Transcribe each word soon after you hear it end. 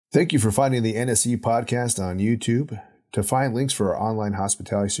Thank you for finding the NSE podcast on YouTube. To find links for our online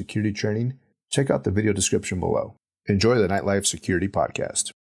hospitality security training, check out the video description below. Enjoy the Nightlife Security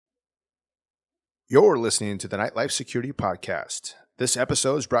Podcast. You're listening to the Nightlife Security Podcast. This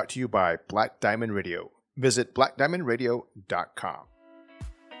episode is brought to you by Black Diamond Radio. Visit blackdiamondradio.com.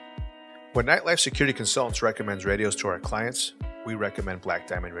 When Nightlife Security Consultants recommends radios to our clients, we recommend Black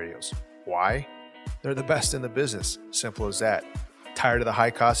Diamond Radios. Why? They're the best in the business. Simple as that. Tired of the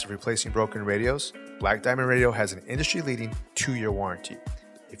high cost of replacing broken radios? Black Diamond Radio has an industry-leading 2-year warranty.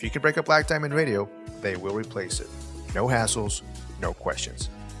 If you can break a Black Diamond radio, they will replace it. No hassles, no questions.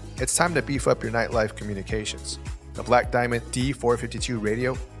 It's time to beef up your nightlife communications. The Black Diamond D452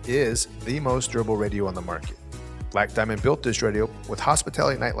 radio is the most durable radio on the market. Black Diamond built this radio with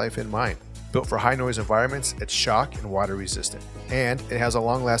hospitality nightlife in mind. Built for high noise environments, it's shock and water resistant. And it has a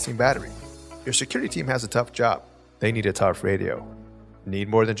long-lasting battery. Your security team has a tough job. They need a tough radio. Need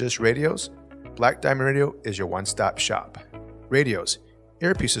more than just radios? Black Diamond Radio is your one-stop shop. Radios,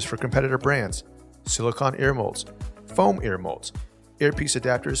 earpieces for competitor brands, silicone ear molds, foam ear molds, earpiece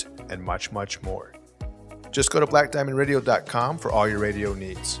adapters, and much, much more. Just go to blackdiamondradio.com for all your radio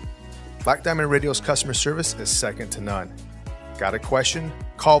needs. Black Diamond Radio's customer service is second to none. Got a question?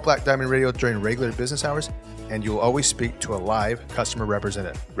 Call Black Diamond Radio during regular business hours, and you'll always speak to a live customer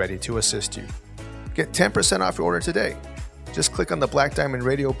representative ready to assist you. Get 10% off your order today. Just click on the Black Diamond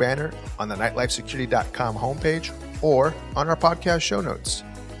Radio banner on the nightlifesecurity.com homepage or on our podcast show notes.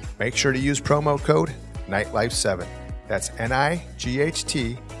 Make sure to use promo code NIGHTLIFE7. That's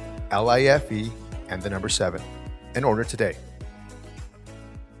NIGHTLIFE and the number 7 and order today.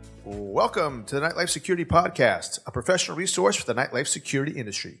 Welcome to the Nightlife Security Podcast, a professional resource for the nightlife security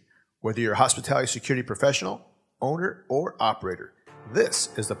industry. Whether you're a hospitality security professional, owner, or operator,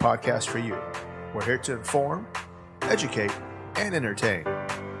 this is the podcast for you. We're here to inform, educate, and entertain.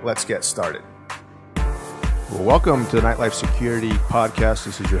 Let's get started. Well, welcome to the Nightlife Security Podcast.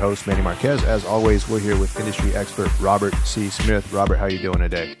 This is your host, Manny Marquez. As always, we're here with industry expert Robert C. Smith. Robert, how are you doing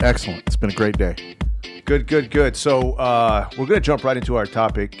today? Excellent. It's been a great day. Good. So we're going to jump right into our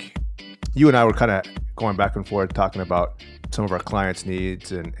topic. You and I were kind of going back and forth talking about some of our clients'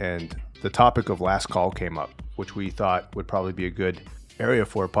 needs, and the topic of last call came up, which we thought would probably be a good area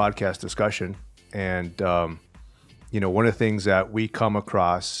for a podcast discussion. And, one of the things that we come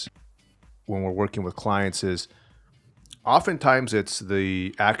across when we're working with clients is oftentimes it's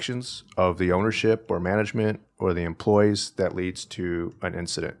the actions of the ownership or management or the employees that leads to an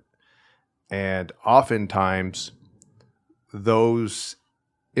incident. And oftentimes those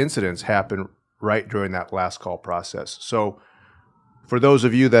incidents happen right during that last call process. So for those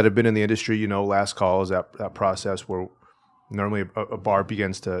of you that have been in the industry, last call is that process where normally a bar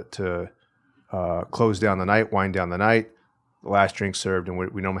begins to close down the night, wind down the night, the last drink served, and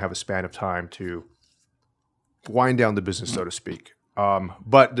we normally have a span of time to wind down the business, so to speak.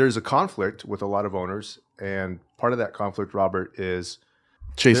 But there's a conflict with a lot of owners, and part of that conflict, Robert, is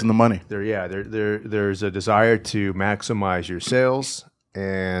chasing the money. There's a desire to maximize your sales,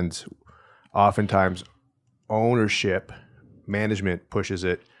 and oftentimes ownership, management pushes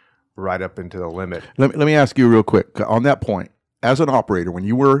it right up into the limit. Let me ask you real quick on that point. As an operator, when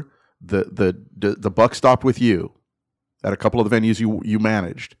you were the buck stopped with you at a couple of the venues you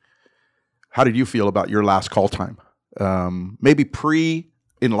managed, how did you feel about your last call time? Maybe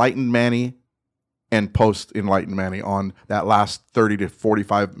pre-Enlightened Manny and post-Enlightened Manny on that last 30 to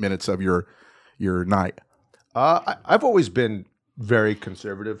 45 minutes of your night. I've always been very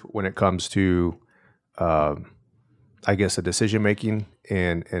conservative when it comes to, the decision making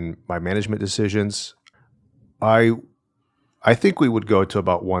and my management decisions. I think we would go to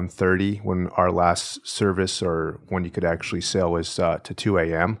about 1:30 when our last service, or when you could actually sell, was to 2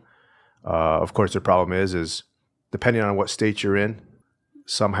 a.m. Of course, the problem is depending on what state you're in,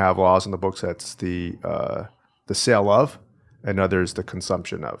 some have laws in the books that's the sale of, and others the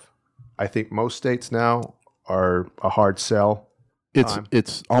consumption of. I think most states now are a hard sell.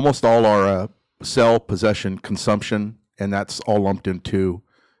 It's almost all our sell, possession, consumption, and that's all lumped into,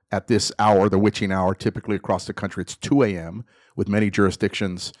 at this hour, the witching hour, typically across the country, it's 2 a.m., with many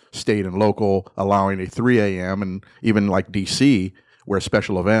jurisdictions, state and local, allowing a 3 a.m., and even like D.C., where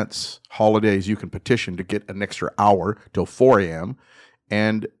special events, holidays, you can petition to get an extra hour till 4 a.m.,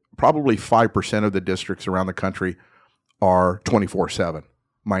 and probably 5% of the districts around the country are 24/7.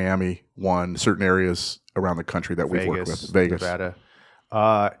 Miami, one, certain areas around the country that we've worked with. Vegas. Nevada.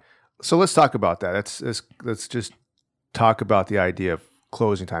 So let's talk about that. Let's just talk about the idea of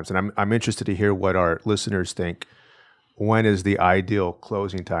closing times. And I'm interested to hear what our listeners think. When is the ideal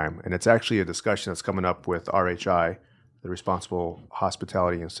closing time? And it's actually a discussion that's coming up with RHI, the Responsible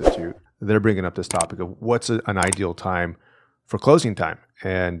Hospitality Institute. They're bringing up this topic of what's an ideal time for closing time.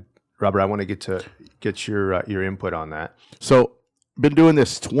 And Robert, I want to get your input on that. So, been doing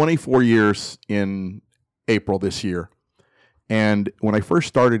this 24 years in April this year. And when I first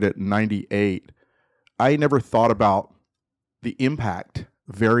started at 98, I never thought about the impact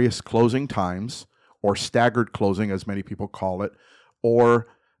various closing times, or staggered closing, as many people call it, or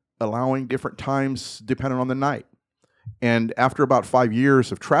allowing different times depending on the night. And after about 5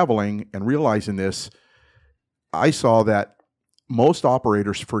 years of traveling and realizing this, I saw that most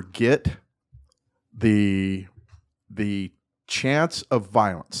operators forget the chance of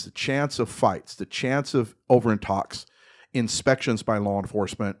violence, the chance of fights, the chance of over-intox, inspections by law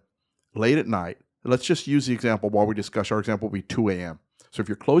enforcement late at night. Let's just use the example while we discuss. Our example will be 2 a.m. So if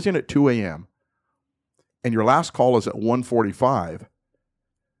you're closing at 2 a.m. and your last call is at 1:45,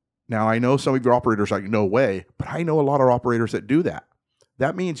 now I know some of your operators are like, no way, but I know a lot of operators that do that.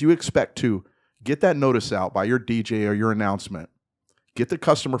 That means you expect to get that notice out by your DJ or your announcement, get the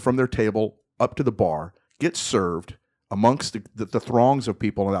customer from their table up to the bar, get served amongst the throngs of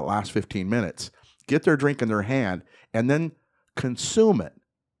people in that last 15 minutes, get their drink in their hand, and then consume it.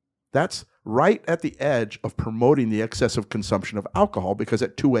 That's right at the edge of promoting the excessive consumption of alcohol, because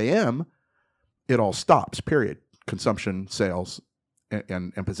at 2 a.m., it all stops, period. Consumption, sales,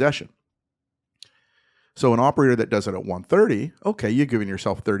 and possession. So an operator that does it at 1:30, okay, you're giving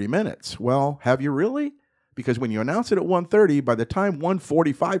yourself 30 minutes. Well, have you really? Because when you announce it at 1:30, by the time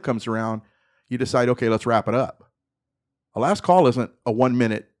 1:45 comes around, you decide, okay, let's wrap it up. A last call isn't a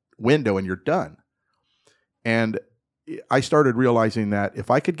 1-minute window and you're done. And I started realizing that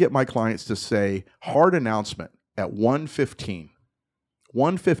if I could get my clients to say hard announcement at 1:15,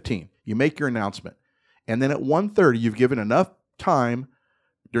 you make your announcement, and then at 1:30, you've given enough time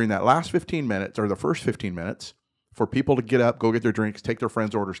during that last 15 minutes or the first 15 minutes for people to get up, go get their drinks, take their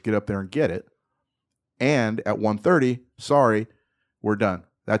friends' orders, get up there and get it. And at 1:30, sorry, we're done.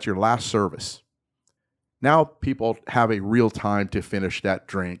 That's your last service. Now people have a real time to finish that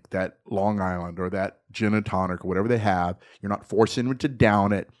drink, that Long Island or that gin and tonic or whatever they have. You're not forcing them to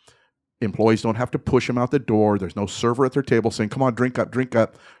down it. Employees don't have to push them out the door. There's no server at their table saying, come on, drink up, drink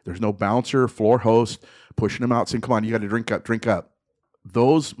up. There's no bouncer, floor host pushing them out saying, come on, you got to drink up, drink up.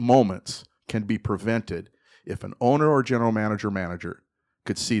 Those moments can be prevented if an owner or general manager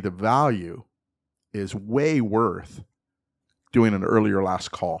could see the value is way worth doing an earlier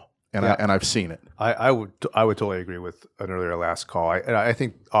last call. And, yeah. I've seen it. I would totally agree with an earlier last call. I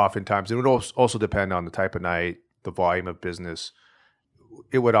think oftentimes it would also depend on the type of night, the volume of business.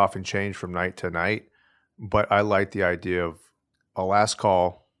 It would often change from night to night, but I like the idea of a last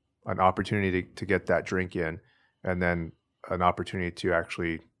call, an opportunity to get that drink in, and then an opportunity to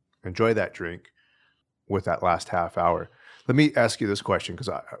actually enjoy that drink with that last half hour. Let me ask you this question,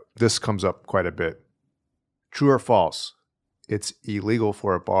 because this comes up quite a bit. True or false? It's illegal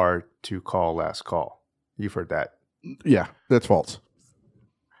for a bar to call last call. You've heard that. Yeah, that's false.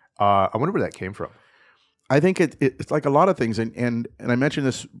 I wonder where that came from. I think it's like a lot of things, and I mentioned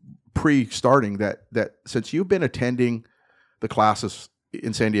this pre-starting that since you've been attending the classes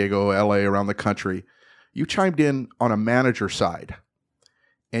in San Diego, LA, around the country, you chimed in on a manager side,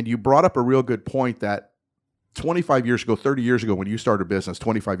 and you brought up a real good point that 25 years ago, 30 years ago, when you started business,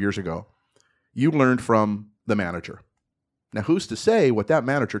 25 years ago, you learned from the manager. Now, who's to say what that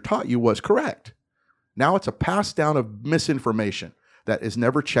manager taught you was correct? Now it's a pass down of misinformation that is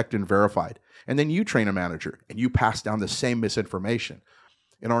never checked and verified. And then you train a manager and you pass down the same misinformation.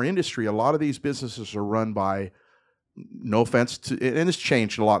 In our industry, a lot of these businesses are run by, no offense to, and it's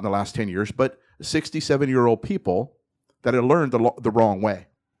changed a lot in the last 10 years, but 67-year-old people that have learned the wrong way,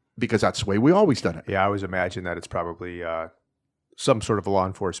 because that's the way we always done it. Yeah, I always imagine that it's probably some sort of law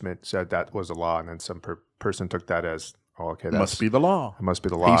enforcement said that was a law, and then some person took that as, oh, okay, that must be the law. It must be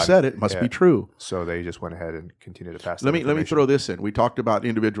the law. He said it must be true. So they just went ahead and continued to pass. Let me throw this in. We talked about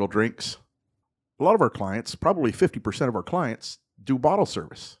individual drinks. A lot of our clients, probably 50% of our clients, do bottle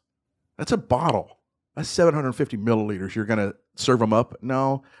service. That's a bottle. That's 750 milliliters. You're going to serve them up?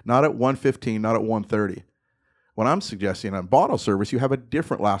 No, not at 1:15, not at 1:30. What I'm suggesting on bottle service, you have a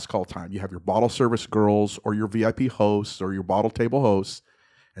different last call time. You have your bottle service girls or your VIP hosts or your bottle table hosts,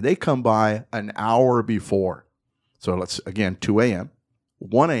 and they come by an hour before. So let's, again, 2 a.m.,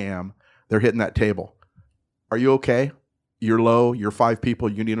 1 a.m., they're hitting that table. Are you okay? You're low, you're 5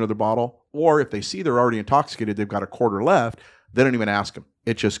 people, you need another bottle? Or if they see they're already intoxicated, they've got a quarter left, they don't even ask them.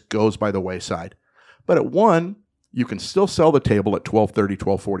 It just goes by the wayside. But at 1, you can still sell the table at 12:30,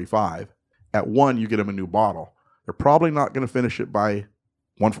 12:45. At 1, you get them a new bottle. They're probably not going to finish it by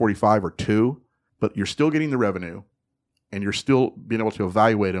 1:45 or 2, but you're still getting the revenue. and you're still being able to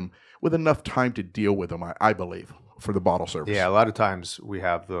evaluate them with enough time to deal with them, I believe, for the bottle service. Yeah, a lot of times we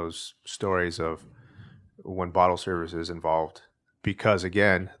have those stories of when bottle service is involved because,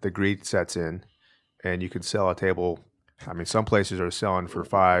 again, the greed sets in and you can sell a table. I mean, some places are selling for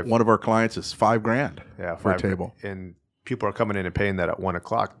 $5,000. One of our clients is $5,000 for a table. And people are coming in and paying that at 1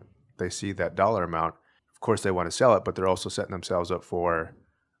 o'clock. They see that dollar amount. Of course, they want to sell it, but they're also setting themselves up for,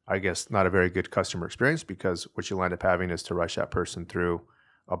 I guess, not a very good customer experience because what you'll end up having is to rush that person through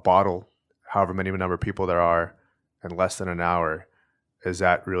a bottle, however many number of people there are, in less than an hour. Is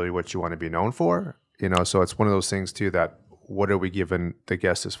that really what you want to be known for? You know, so it's one of those things too that what are we giving the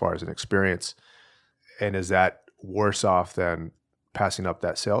guest as far as an experience? And is that worse off than passing up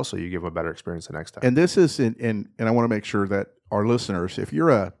that sale so you give them a better experience the next time? And this is, and I want to make sure that our listeners, if you're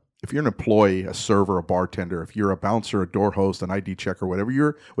an employee, a server, a bartender, if you're a bouncer, a door host, an ID checker, whatever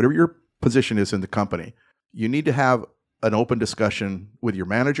your position is in the company, you need to have an open discussion with your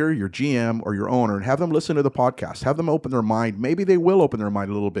manager, your GM, or your owner, and have them listen to the podcast. Have them open their mind. Maybe they will open their mind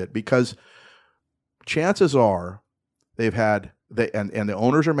a little bit because chances are they've had, and the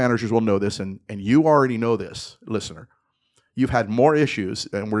owners or managers will know this, and you already know this, listener. You've had more issues,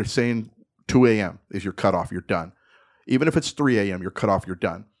 and we're saying 2 a.m. is your cutoff, you're done. Even if it's 3 a.m., you're cut off, you're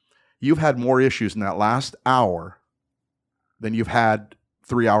done. You've had more issues in that last hour than you've had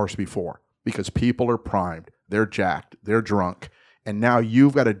 3 hours before because people are primed, they're jacked, they're drunk, and now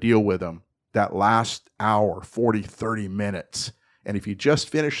you've got to deal with them that last hour, 40, 30 minutes. And if you just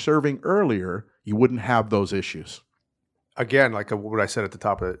finished serving earlier, you wouldn't have those issues. Again, like what I said at the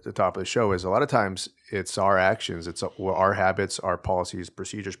top of the show is a lot of times it's our actions, it's our habits, our policies,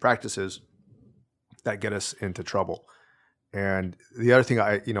 procedures, practices that get us into trouble. And the other thing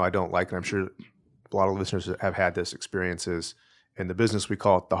I don't like, and I'm sure a lot of listeners have had this experience, is in the business we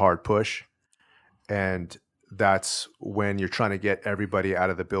call it the hard push, and that's when you're trying to get everybody out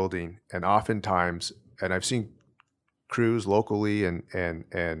of the building. And oftentimes, and I've seen crews locally and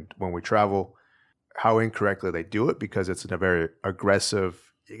when we travel, how incorrectly they do it because it's in a very aggressive.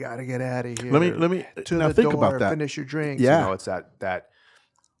 You got to get out of here. Let me to now the think door, about that. Finish your drinks. Yeah, you know, it's that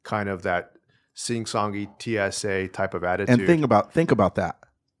kind of that sing-songy TSA type of attitude. And think about that.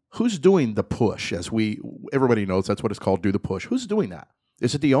 Who's doing the push? Everybody knows that's what it's called. Do the push. Who's doing that?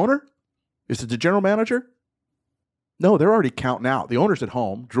 Is it the owner? Is it the general manager? No, they're already counting out. The owner's at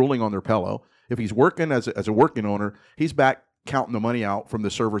home, drooling on their pillow. If he's working as a working owner, he's back counting the money out from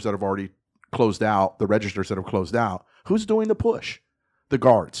the servers that have already closed out, the registers that have closed out. Who's doing the push? The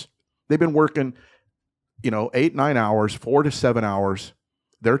guards. They've been working, 8, 9 hours, 4 to 7 hours.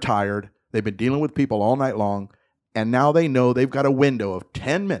 They're tired. They've been dealing with people all night long. And now they know they've got a window of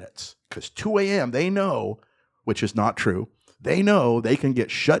 10 minutes because 2 a.m. they know, which is not true. They know they can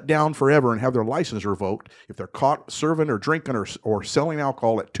get shut down forever and have their license revoked if they're caught serving or drinking or selling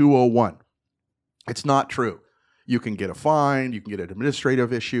alcohol at 2:01. It's not true. You can get a fine, you can get an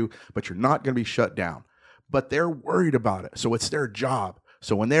administrative issue, but you're not going to be shut down. But they're worried about it, so it's their job.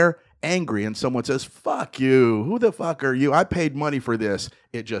 So when they're angry and someone says, fuck you, who the fuck are you? I paid money for this.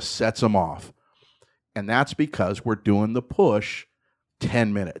 It just sets them off. And that's because we're doing the push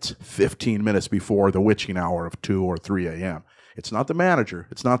 10 minutes, 15 minutes before the witching hour of 2 or 3 a.m. It's not the manager.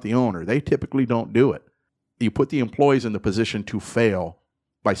 It's not the owner. They typically don't do it. You put the employees in the position to fail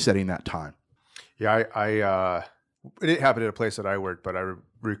by setting that time. Yeah, it didn't happen at a place that I worked, but I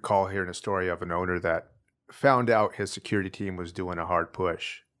recall hearing a story of an owner that found out his security team was doing a hard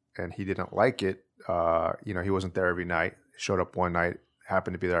push, and he didn't like it. He wasn't there every night. Showed up one night,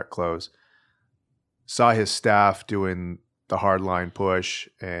 happened to be there at close. Saw his staff doing the hardline push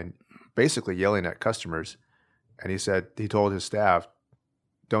and basically yelling at customers. And he told his staff,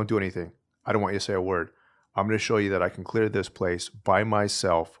 don't do anything. I don't want you to say a word. I'm going to show you that I can clear this place by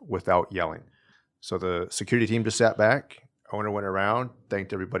myself without yelling. So the security team just sat back. Owner went around,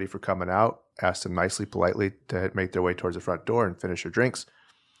 thanked everybody for coming out, asked them nicely, politely to make their way towards the front door and finish their drinks.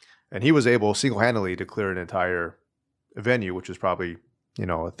 And he was able single-handedly to clear an entire venue, which was probably, a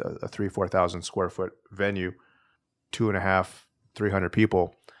 3,000-4,000 square foot venue, 250, 300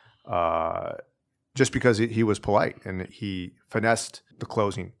 people, just because he was polite and he finessed the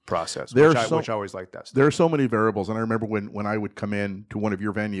closing process, which I always like that stuff. There are so many variables. And I remember when I would come in to one of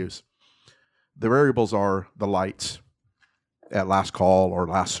your venues, the variables are the lights at last call or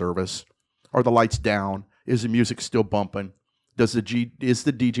last service. Are the lights down? Is the music still bumping? Is the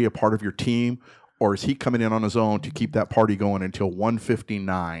DJ a part of your team, or is he coming in on his own to keep that party going until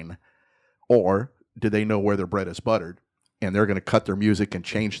 1:59? Or do they know where their bread is buttered and they're going to cut their music and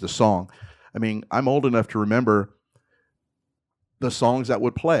change the song? I mean, I'm old enough to remember the songs that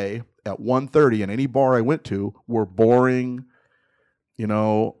would play at 1:30 in any bar I went to were boring,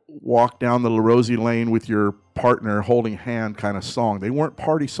 walk down the La Rosie Lane with your partner holding hand kind of song. They weren't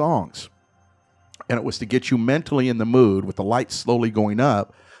party songs. And it was to get you mentally in the mood with the lights slowly going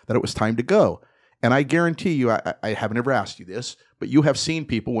up that it was time to go. And I guarantee you, I haven't ever asked you this, but you have seen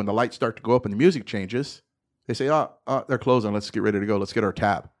people when the lights start to go up and the music changes, they say, they're closing. Let's get ready to go. Let's get our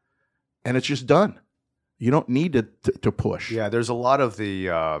tab. And it's just done. You don't need to push. Yeah, there's a lot of the,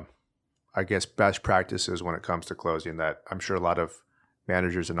 I guess, best practices when it comes to closing that I'm sure a lot of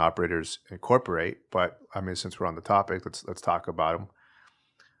managers and operators incorporate. But I mean, since we're on the topic, let's talk about them.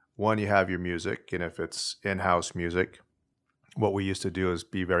 One, you have your music, and if it's in-house music, what we used to do is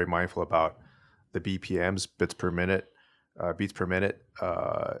be very mindful about the BPMs, beats per minute.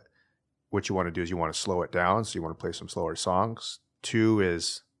 What you want to do is you want to slow it down, so you want to play some slower songs. Two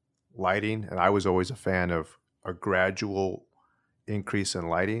is lighting, and I was always a fan of a gradual increase in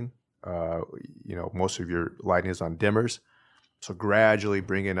lighting. Most of your lighting is on dimmers, so gradually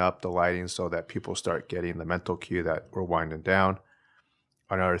bringing up the lighting so that people start getting the mental cue that we're winding down.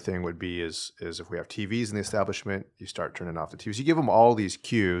 Another thing would be is if we have TVs in the establishment, you start turning off the TVs. You give them all these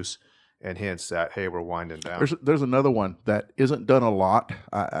cues and hints that, hey, we're winding down. There's another one that isn't done a lot.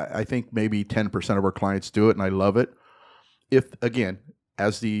 I think maybe 10% of our clients do it, and I love it. If, again,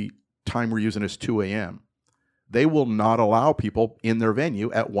 as the time we're using is 2 a.m., they will not allow people in their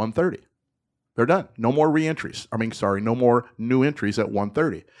venue at 1:30. They're done. No more re-entries. No more new entries at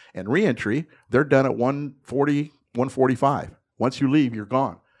 1:30. And re-entry, they're done at 1:40, 1:45. Once you leave, you're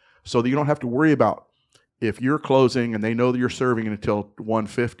gone. So that you don't have to worry about if you're closing and they know that you're serving until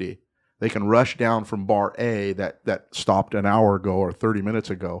 1:50, they can rush down from bar A that stopped an hour ago or 30 minutes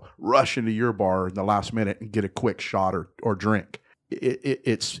ago, rush into your bar in the last minute and get a quick shot or drink.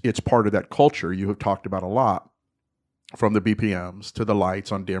 It's part of that culture you have talked about a lot, from the BPMs to the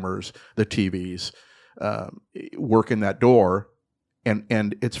lights on dimmers, the TVs, working that door. And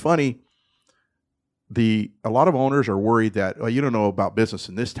it's funny, a lot of owners are worried that, you don't know about business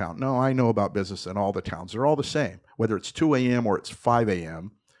in this town. No, I know about business in all the towns. They're all the same. Whether it's 2 a.m. or it's 5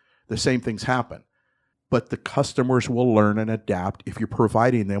 a.m., the same things happen. But the customers will learn and adapt if you're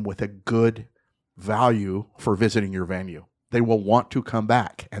providing them with a good value for visiting your venue. They will want to come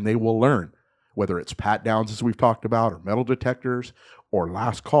back, and they will learn. Whether it's pat downs, as we've talked about, or metal detectors, or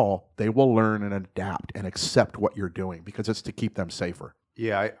last call, they will learn and adapt and accept what you're doing because it's to keep them safer.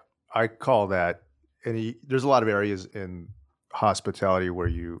 Yeah, I call that, and there's a lot of areas in hospitality where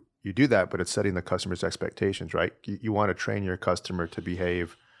you do that, but it's setting the customer's expectations, right? You want to train your customer to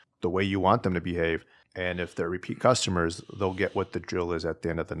behave the way you want them to behave. And if they're repeat customers, they'll get what the drill is at the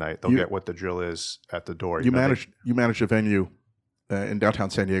end of the night. They'll get what the drill is at the door. You managed a venue in downtown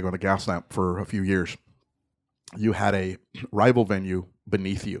San Diego in the gas lamp for a few years. You had a rival venue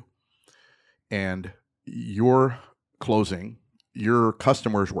beneath you, and your closing, your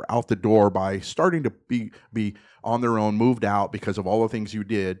customers were out the door by starting to be on their own, moved out because of all the things you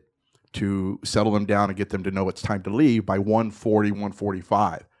did to settle them down and get them to know it's time to leave by 1:40,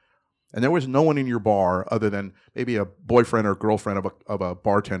 1:45. And there was no one in your bar other than maybe a boyfriend or girlfriend of a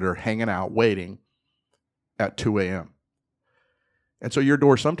bartender hanging out waiting at 2 a.m. And so your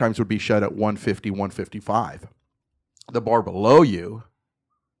door sometimes would be shut at 1:50, 1:55. The bar below you,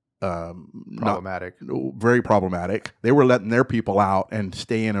 problematic. Very problematic. They were letting their people out and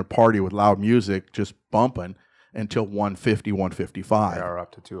stay in a party with loud music, just bumping until 1:50, 1:55. Or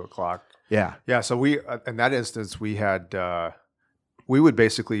up to 2 o'clock. Yeah. Yeah. So we, in that instance, we had,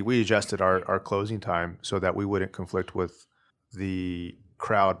 we adjusted our closing time so that we wouldn't conflict with the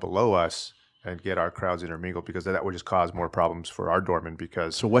crowd below us and get our crowds intermingled, because that would just cause more problems for our doormen.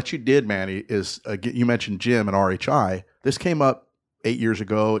 So what you did, Manny, is you mentioned gym and RHI. This came up 8 years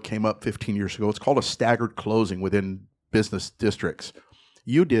ago. It came up 15 years ago. It's called a staggered closing within business districts.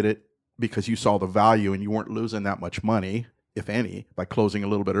 You did it because you saw the value and you weren't losing that much money, if any, by closing a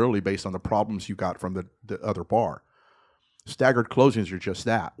little bit early based on the problems you got from the other bar. Staggered closings are just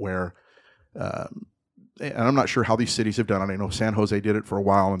that, where, and I'm not sure how these cities have done it. I know San Jose did it for a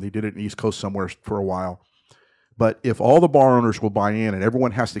while, and they did it in the East Coast somewhere for a while. But if all the bar owners will buy in and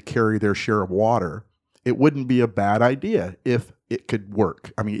everyone has to carry their share of water, it wouldn't be a bad idea if it could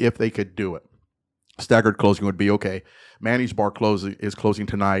work. I mean, if they could do it. Staggered closing would be, okay, Manny's bar is closing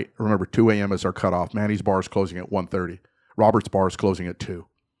tonight. Remember, 2 a.m. is our cutoff. Manny's bar is closing at 1:30. Robert's bar is closing at 2.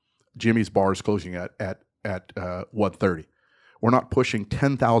 Jimmy's bar is closing at 1:30. We're not pushing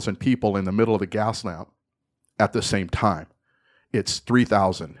 10,000 people in the middle of the gas lamp at the same time. It's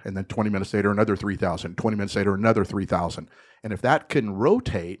 3,000, and then 20 minutes later, another 3,000. 20 minutes later, another 3,000. And if that can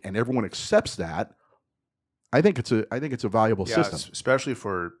rotate and everyone accepts that, I think it's a valuable system. Especially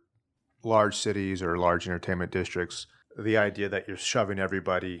for large cities or large entertainment districts, the idea that you're shoving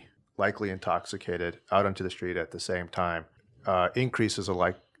everybody likely intoxicated out onto the street at the same time increases a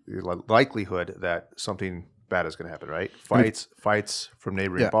likelihood that something bad is going to happen, right? Fights from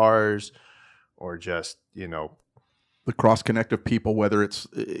neighboring bars, or just, the cross-connect of people, whether it's,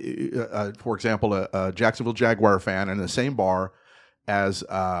 for example, a Jacksonville Jaguar fan in the same bar as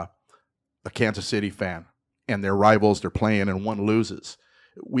a Kansas City fan, and they're rivals, they're playing, and one loses.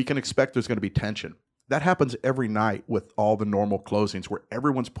 We can expect there's going to be tension. That happens every night with all the normal closings where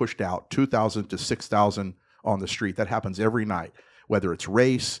everyone's pushed out 2,000 to 6,000 on the street. That happens every night, whether it's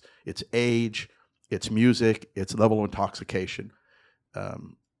race, it's age, it's music, it's level of intoxication.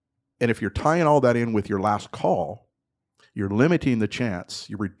 And if you're tying all that in with your last call, you're limiting the chance,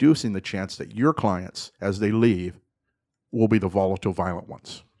 you're reducing the chance that your clients, as they leave, will be the volatile, violent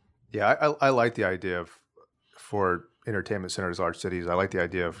ones. Yeah, I like the idea of, for entertainment centers, large cities, I like the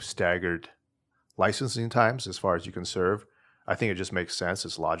idea of staggered licensing times as far as you can serve. I think it just makes sense.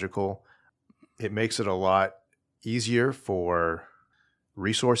 It's logical. It makes it a lot easier for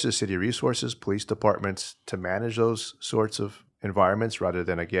resources, city resources, police departments to manage those sorts of environments rather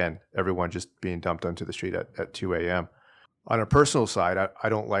than, again, everyone just being dumped onto the street at 2 a.m. On a personal side, I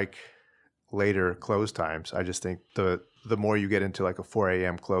don't like later close times. I just think the more you get into like a 4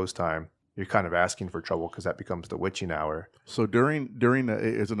 a.m. close time, you're kind of asking for trouble because that becomes the witching hour. So during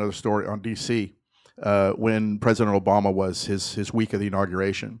is another story on D.C. When President Obama was his week of the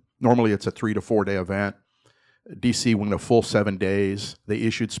inauguration. Normally it's a 3 to 4 day event. D.C. went a full 7 days. They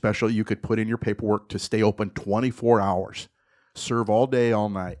issued special. You could put in your paperwork to stay open 24 hours, serve all day, all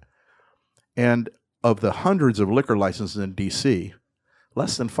night. And of the hundreds of liquor licenses in D.C.,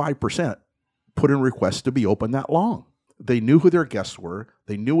 less than 5% put in requests to be open that long. They knew who their guests were.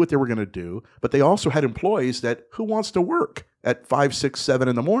 They knew what they were going to do. But they also had employees that, who wants to work at 5, 6, 7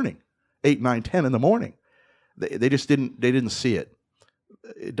 in the morning, 8, 9, 10 in the morning? They just didn't see it.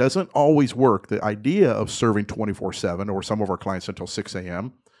 It doesn't always work. The idea of serving 24/7, or some of our clients until 6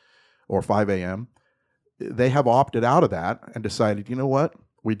 a.m. or 5 a.m., they have opted out of that and decided, you know what?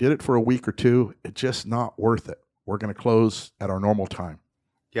 We did it for a week or two. It's just not worth it. We're going to close at our normal time.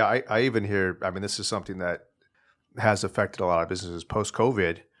 Yeah, I even hear, this is something that has affected a lot of businesses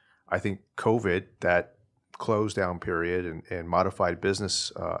post-COVID. I think COVID, that close down period and modified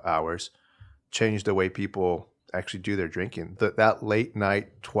business hours, changed the way people actually do their drinking. That late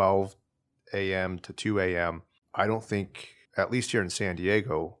night, 12 a.m. to 2 a.m., I don't think, at least here in San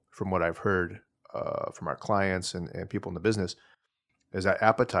Diego, from what I've heard from our clients and people in the business, is that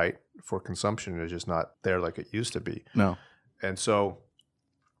appetite for consumption is just not there like it used to be. No. And so,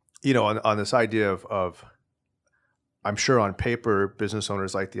 on this idea of I'm sure on paper, business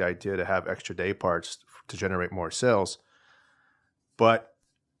owners like the idea to have extra day parts to generate more sales. But,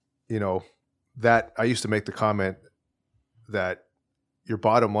 that I used to make the comment that your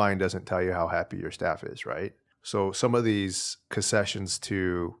bottom line doesn't tell you how happy your staff is, right? So some of these concessions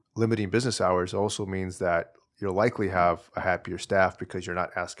to limiting business hours also means that you'll likely have a happier staff because you're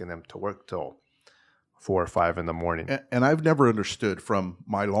not asking them to work till 4 or 5 in the morning. And I've never understood, from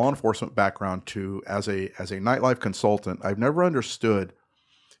my law enforcement background to as a nightlife consultant, I've never understood,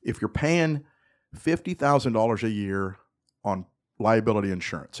 if you're paying $50,000 a year on liability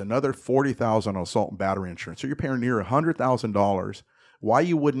insurance, another $40,000 on assault and battery insurance, so you're paying near $100,000, why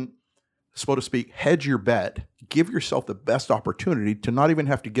you wouldn't, so to speak, hedge your bet, give yourself the best opportunity to not even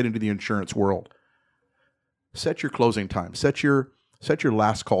have to get into the insurance world. Set your closing time, set your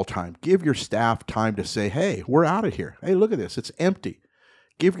last call time. Give your staff time to say, hey, we're out of here. Hey, look at this. It's empty.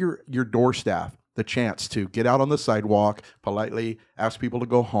 Give your door staff the chance to get out on the sidewalk, politely ask people to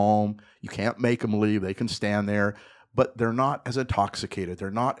go home. You can't make them leave. They can stand there, but they're not as intoxicated. They're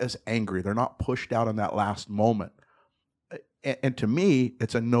not as angry. They're not pushed out in that last moment. And to me,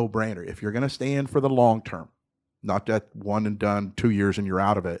 it's a no-brainer. If you're going to stay in for the long term, not that one and done, 2 years and you're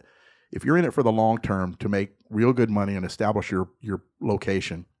out of it. If you're in it for the long term to make real good money and establish your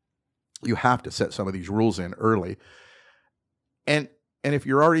location, you have to set some of these rules in early. And if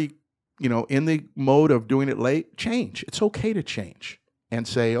you're already, in the mode of doing it late, change. It's okay to change and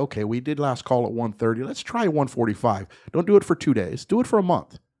say, okay, we did last call at 1:30. Let's try 1:45. Don't do it for 2 days. Do it for a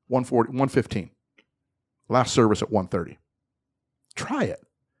month. 1:40, 1:15. Last service at 1:30. Try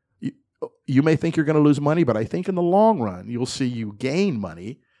it. You may think you're going to lose money, but I think in the long run, you'll see you gain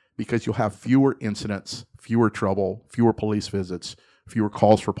money, because you'll have fewer incidents, fewer trouble, fewer police visits, fewer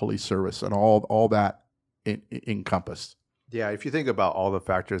calls for police service, and all that encompassed. Yeah, if you think about all the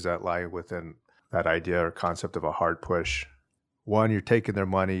factors that lie within that idea or concept of a hard push, one, you're taking their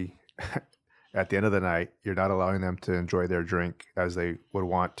money at the end of the night. You're not allowing them to enjoy their drink as they would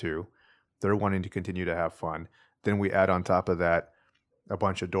want to. They're wanting to continue to have fun. Then we add on top of that a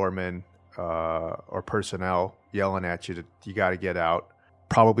bunch of doormen or personnel yelling at you you got to get out.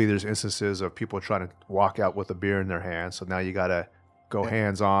 Probably there's instances of people trying to walk out with a beer in their hand. So now you got to go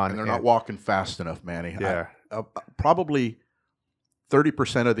hands on. And they're not walking fast enough, Manny. Yeah. Probably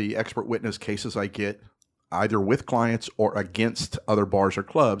 30% of the expert witness cases I get, either with clients or against other bars or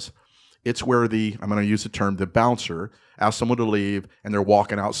clubs, it's where I'm going to use the term, the bouncer asks someone to leave and they're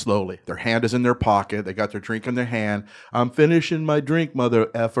walking out slowly. Their hand is in their pocket. They got their drink in their hand. I'm finishing my drink, mother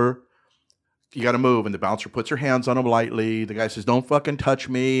effer. You got to move. And the bouncer puts her hands on him lightly. The guy says, don't fucking touch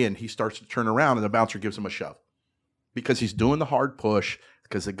me. And he starts to turn around and the bouncer gives him a shove because he's doing the hard push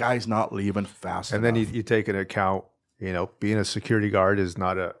because the guy's not leaving fast enough. And then you take into account, being a security guard is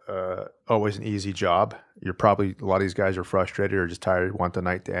not always an easy job. You're probably, a lot of these guys are frustrated or just tired, want the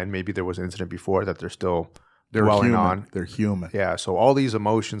night to end. Maybe there was an incident before that they're still dwelling on. They're human. Yeah. So all these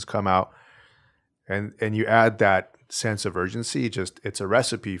emotions come out and you add that sense of urgency, it's a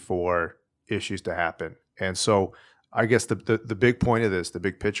recipe for issues to happen. And so I guess the big point of this, the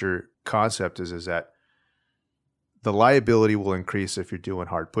big picture concept is that the liability will increase if you're doing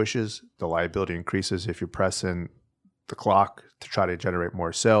hard pushes. The liability increases if you're pressing the clock to try to generate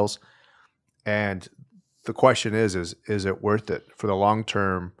more sales. And the question is it worth it for the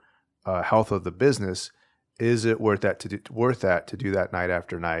long-term health of the business? Is it worth that to do that night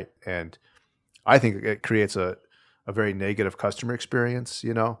after night? And I think it creates a very negative customer experience.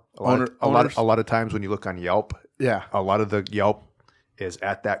 A lot of times when you look on Yelp, a lot of the Yelp is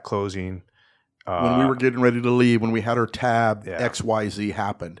at that closing. When we were getting ready to leave, when we had our tab, XYZ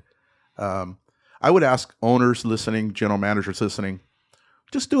happened. I would ask owners listening, general managers listening,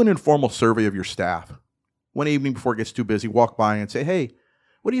 just do an informal survey of your staff. One evening before it gets too busy, walk by and say, hey,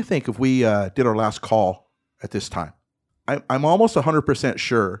 what do you think if we did our last call at this time? I'm almost 100%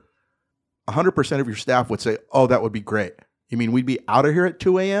 sure 100% of your staff would say, oh, that would be great. You mean we'd be out of here at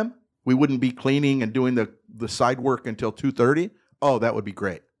 2 a.m.? We wouldn't be cleaning and doing the side work until 2:30? Oh, that would be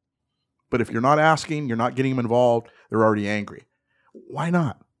great. But if you're not asking, you're not getting them involved, they're already angry. Why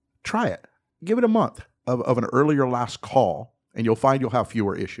not? Try it. Give it a month of an earlier last call, and you'll find you'll have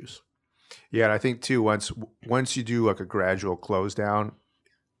fewer issues. Yeah, and I think too, once you do like a gradual close down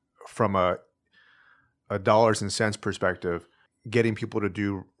from a dollars and cents perspective, getting people to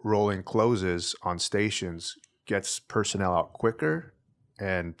do rolling closes on stations gets personnel out quicker,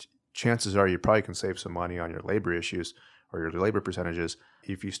 and chances are you probably can save some money on your labor issues or your labor percentages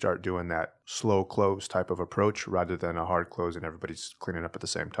if you start doing that slow close type of approach rather than a hard close and everybody's cleaning up at the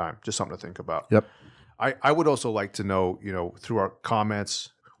same time. Just something to think about. Yep. I would also like to know, through our comments,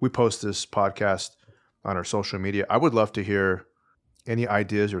 we post this podcast on our social media. I would love to hear any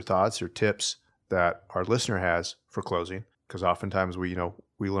ideas or thoughts or tips that our listener has for closing, because oftentimes we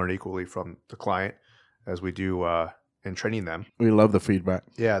learn equally from the client as we do in training them. We love the feedback.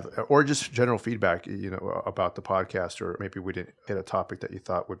 Yeah, or just general feedback, about the podcast, or maybe we didn't hit a topic that you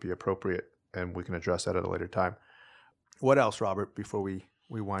thought would be appropriate, and we can address that at a later time. What else, Robert, before we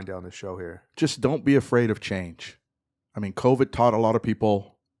wind down the show here? Just don't be afraid of change. I mean, COVID taught a lot of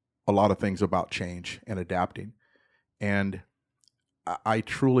people a lot of things about change and adapting. And I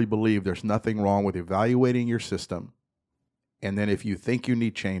truly believe there's nothing wrong with evaluating your system. And then if you think you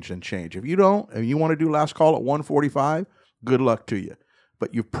need change, then change. If you don't, and you want to do last call at 1:45, good luck to you.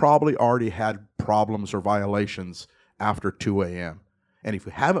 But you've probably already had problems or violations after 2 a.m. And if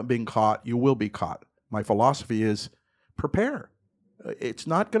you haven't been caught, you will be caught. My philosophy is prepare. It's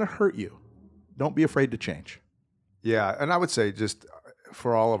not going to hurt you. Don't be afraid to change. Yeah, and I would say just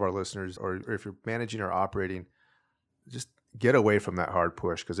for all of our listeners, or if you're managing or operating, just get away from that hard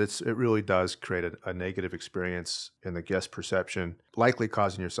push, because it really does create a negative experience in the guest perception, likely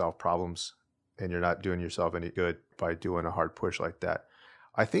causing yourself problems, and you're not doing yourself any good by doing a hard push like that.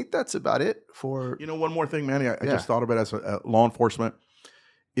 I think that's about it for... one more thing, Manny. I just thought of it as a law enforcement.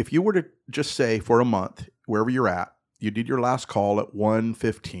 If you were to just say for a month, wherever you're at, you did your last call at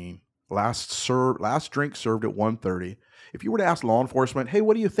 1:15, last drink served at 1:30. If you were to ask law enforcement, hey,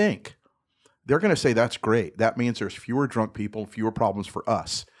 what do you think? They're going to say, that's great. That means there's fewer drunk people, fewer problems for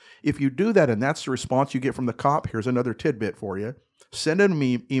us. If you do that and that's the response you get from the cop, here's another tidbit for you. Send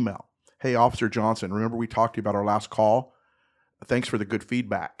an email. Hey, Officer Johnson, remember we talked to you about our last call? Thanks for the good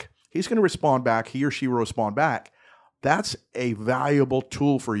feedback. He's going to respond back. He or she will respond back. That's a valuable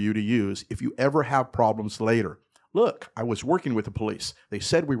tool for you to use if you ever have problems later. Look, I was working with the police. They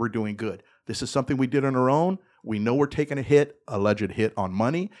said we were doing good. This is something we did on our own. We know we're taking a hit, alleged hit on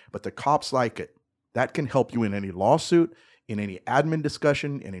money, but the cops like it. That can help you in any lawsuit, in any admin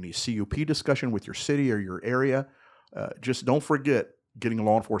discussion, in any CUP discussion with your city or your area. Just don't forget, getting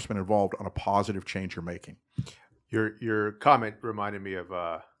law enforcement involved on a positive change you're making. Your comment reminded me of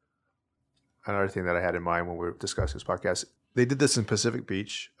another thing that I had in mind when we were discussing this podcast. They did this in Pacific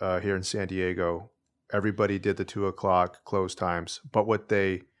Beach here in San Diego. Everybody did the 2:00 close times, but what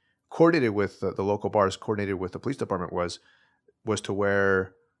they coordinated with the local bars, coordinated with the police department was to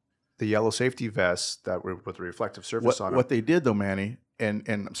wear the yellow safety vests that were with the reflective surface on them. What they did though, Manny, and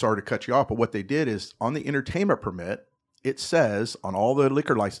I'm sorry to cut you off, but what they did is on the entertainment permit, it says on all the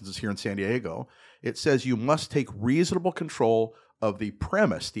liquor licenses here in San Diego, it says you must take reasonable control of the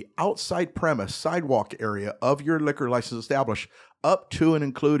premise, the outside premise, sidewalk area of your liquor license established up to and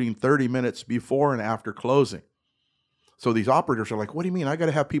including 30 minutes before and after closing. So these operators are like, what do you mean? I got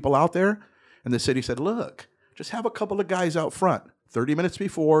to have people out there? And the city said, look, just have a couple of guys out front, 30 minutes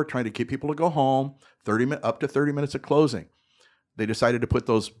before, trying to get people to go home, up to 30 minutes of closing. They decided to put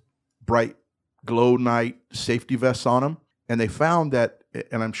those bright glow night safety vests on them. And they found that,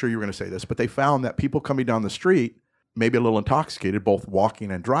 and I'm sure you were going to say this, but they found that people coming down the street, maybe a little intoxicated, both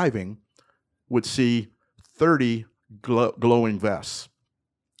walking and driving, would see 30 glowing vests.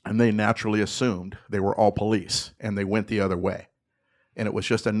 And they naturally assumed they were all police, and they went the other way. And it was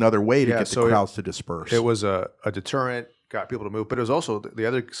just another way to get the crowds to disperse. It was a deterrent, got people to move. But it was also, the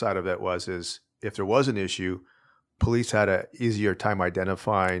other side of that is if there was an issue, police had an easier time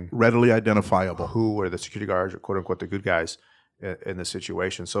identifying. Readily identifiable. Who were the security guards or quote unquote the good guys in the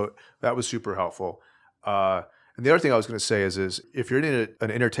situation. So that was super helpful. And the other thing I was going to say is if you're in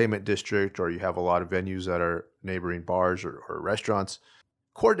an entertainment district or you have a lot of venues that are neighboring bars or restaurants,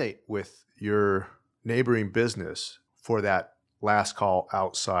 coordinate with your neighboring business for that last call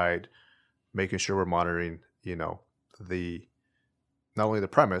outside, making sure we're monitoring, the not only the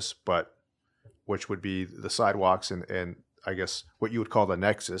premise, but which would be the sidewalks and I guess what you would call the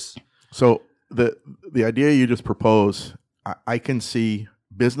nexus. So the idea you just proposed, I can see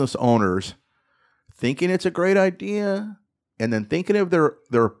business owners thinking it's a great idea, and then thinking of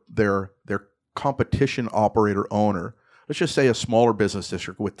their competition operator owner. Let's just say a smaller business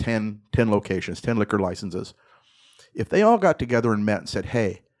district with 10 locations, 10 liquor licenses. If they all got together and met and said,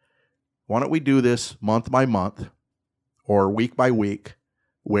 hey, why don't we do this month by month or week by week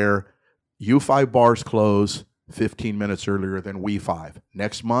where you 5 bars close 15 minutes earlier than we 5.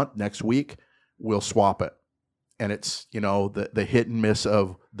 Next month, next week, we'll swap it. And it's, the hit and miss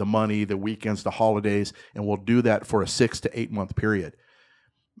of the money, the weekends, the holidays, and we'll do that for a 6 to 8 month period.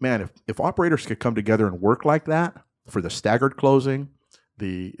 Man, if operators could come together and work like that for the staggered closing,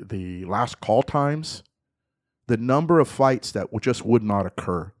 the last call times, the number of fights that just would not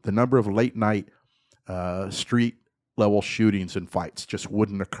occur, the number of late night street level shootings and fights just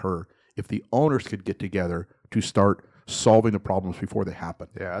wouldn't occur if the owners could get together to start solving the problems before they happen.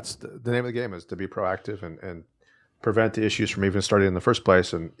 Yeah, that's the name of the game, is to be proactive and prevent the issues from even starting in the first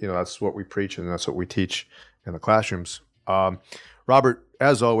place. And, that's what we preach and that's what we teach in the classrooms. Robert,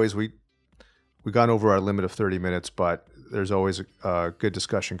 as always, we've gone over our limit of 30 minutes, but there's always a good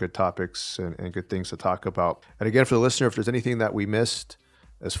discussion, good topics, and good things to talk about. And again, for the listener, if there's anything that we missed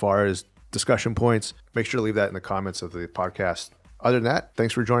as far as discussion points, make sure to leave that in the comments of the podcast. Other than that,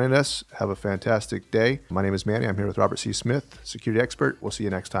 thanks for joining us. Have a fantastic day. My name is Manny. I'm here with Robert C. Smith, security expert. We'll see you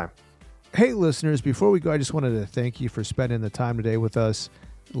next time. Hey, listeners, before we go, I just wanted to thank you for spending the time today with us,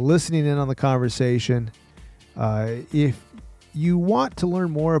 listening in on the conversation. If you want to learn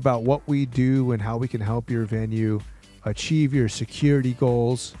more about what we do and how we can help your venue achieve your security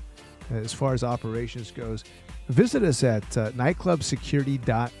goals as far as operations goes, visit us at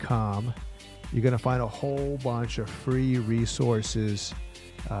nightclubsecurity.com. You're going to find a whole bunch of free resources,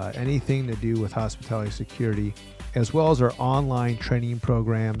 anything to do with hospitality security, as well as our online training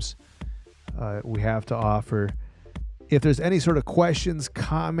programs we have to offer. If there's any sort of questions,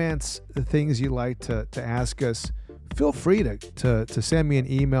 comments, things you'd like to ask us, feel free to send me an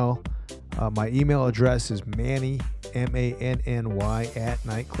email. My email address is Manny, MANNY, at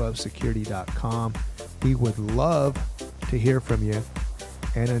nightclubsecurity.com. We would love to hear from you.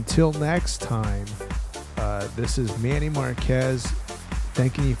 And until next time, this is Manny Marquez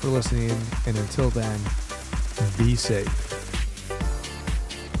thanking you for listening. And until then, be safe.